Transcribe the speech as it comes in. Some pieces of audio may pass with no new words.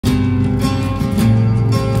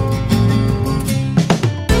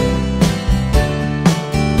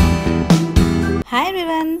Hi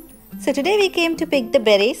everyone! So today we came to pick the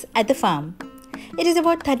berries at the farm. It is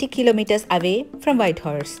about 30 kilometers away from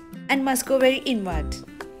Whitehorse and must go very inward.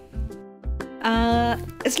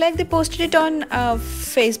 It's like they posted it on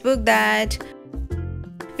Facebook that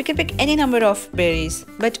we can pick any number of berries,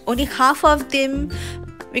 but only half of them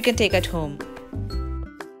we can take at home.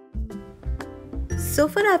 So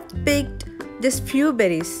far I've picked just few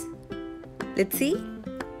berries. Let's see.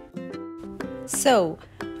 So,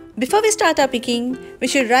 before we start our picking, we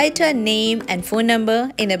should write our name and phone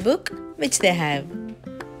number in a book which they have.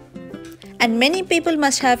 And many people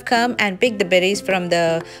must have come and picked the berries from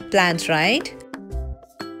the plants, right?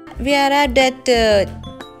 We arrived at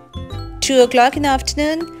 2 o'clock in the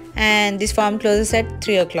afternoon and this farm closes at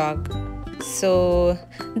 3 o'clock. So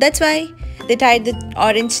that's why they tied the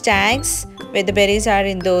orange tags where the berries are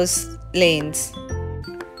in those lanes.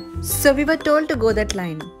 So we were told to go that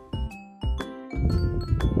line.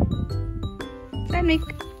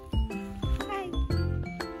 Hi.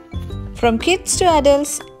 From kids to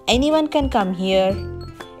adults, anyone can come here.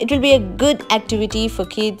 It will be a good activity for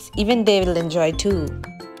kids, even they will enjoy too.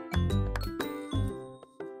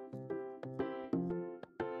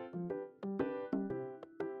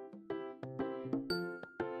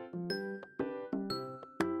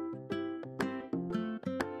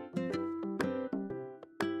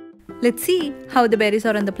 Let's see how the berries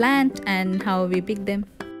are on the plant and how we pick them.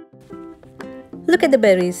 Look at the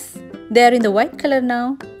berries. They are in the white color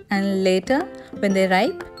now, and later when they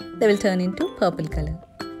ripe, they will turn into purple color.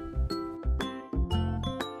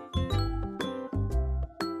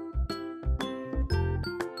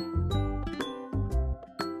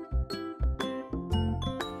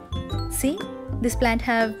 See, this plant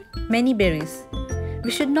have many berries.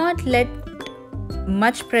 We should not let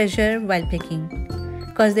much pressure while picking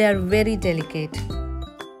because they are very delicate.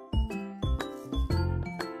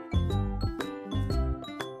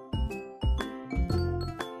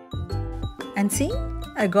 And see,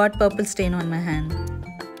 I got purple stain on my hand.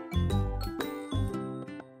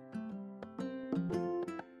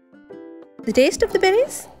 The taste of the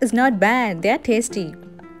berries is not bad, they are tasty.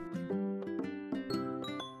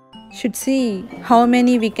 Should see how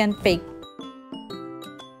many we can pick.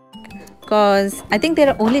 Cause I think there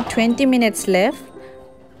are only 20 minutes left.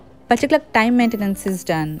 Particular time maintenance is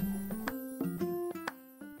done.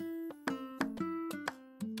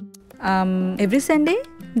 Every Sunday,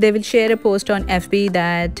 they will share a post on FB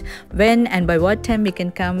that when and by what time we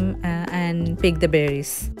can come and pick the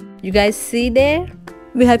berries. You guys see there?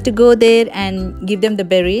 We have to go there and give them the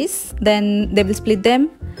berries. Then they will split them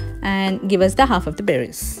and give us the half of the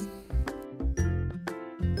berries.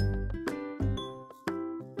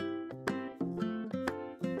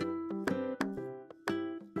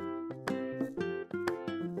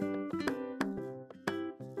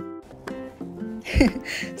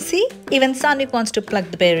 See, even Sanvik wants to pluck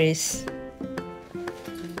the berries.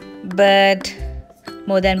 But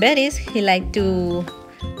more than berries, he likes to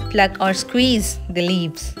pluck or squeeze the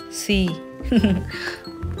leaves. See.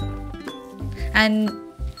 And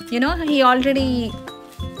you know, he already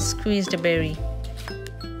squeezed a berry.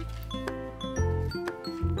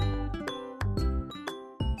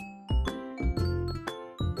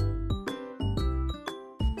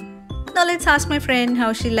 Now let's ask my friend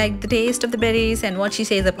how she liked the taste of the berries and what she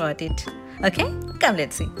says about it. Okay, come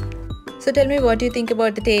let's see. So tell me, what do you think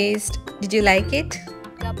about the taste? Did you like it?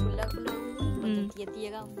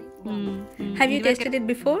 Have you tasted it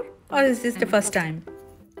before or is this the first time?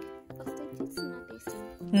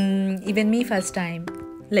 Even me first time.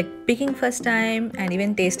 Like picking first time and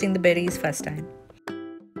even tasting the berries first time.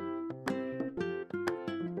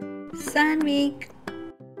 Sanvik,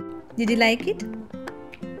 did you like it?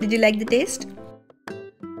 Did you like the taste?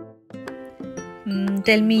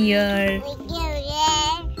 Tell me your...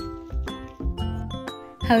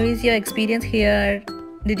 How is your experience here?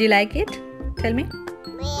 Did you like it? Tell me.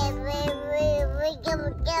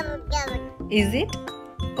 Is it?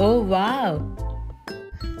 Oh wow!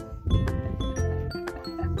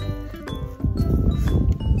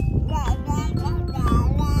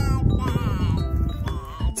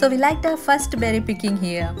 So we liked our first berry picking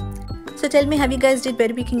here. So tell me, have you guys did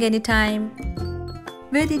berry picking anytime?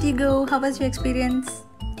 Where did you go? How was your experience?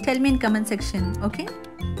 Tell me in comment section, okay?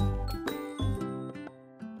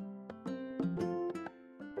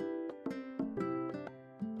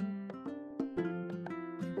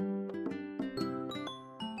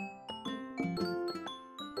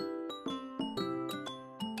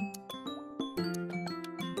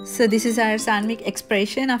 So this is our Sanvik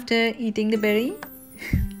expression after eating the berry.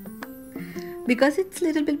 Because it's a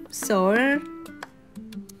little bit sour.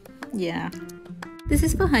 Yeah. This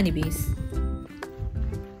is for honeybees.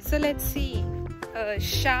 So let's see.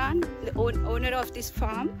 Shan, the owner of this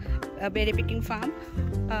farm, berry picking farm.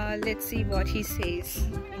 Let's see what he says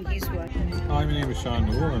in his words. Hi, my name is Sean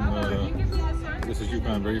Newell, and this is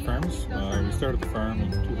Yukon Berry Farms. We started the farm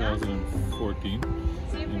in 2014,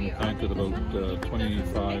 and we planted about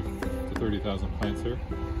 25 to 30,000 plants here.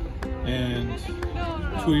 And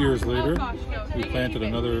 2 years later, we planted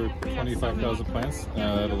another 25,000 plants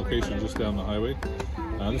at a location just down the highway.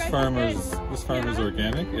 This farm is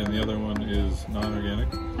organic, and the other one is non-organic.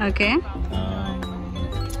 Okay.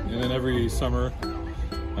 And then every summer,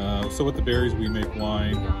 so with the berries we make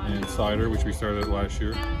wine and cider, which we started last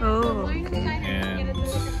year. Oh, okay. And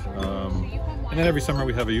then every summer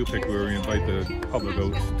we have a U-pick where we invite the public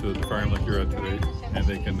out to the farm like you're at today, and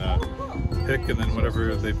they can pick, and then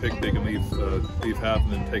whatever they pick, they can leave half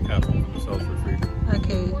and then take half home for themselves for free.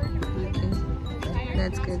 Okay. Okay.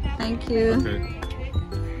 That's good. Thank you. Okay.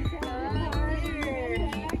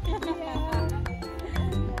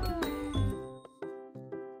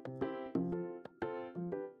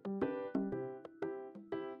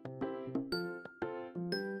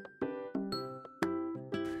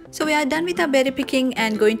 So we are done with our berry picking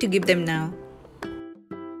and going to give them now.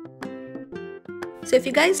 So if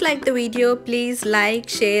you guys like the video, please like,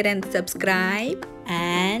 share and subscribe.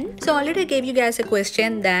 And so already I gave you guys a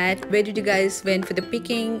question that where did you guys went for the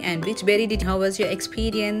picking and which berry how was your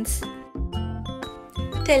experience?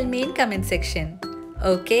 Tell me in comment section.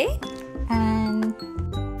 Okay? And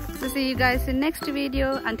so see you guys in next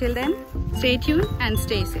video. Until then, stay tuned and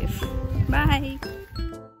stay safe. Bye.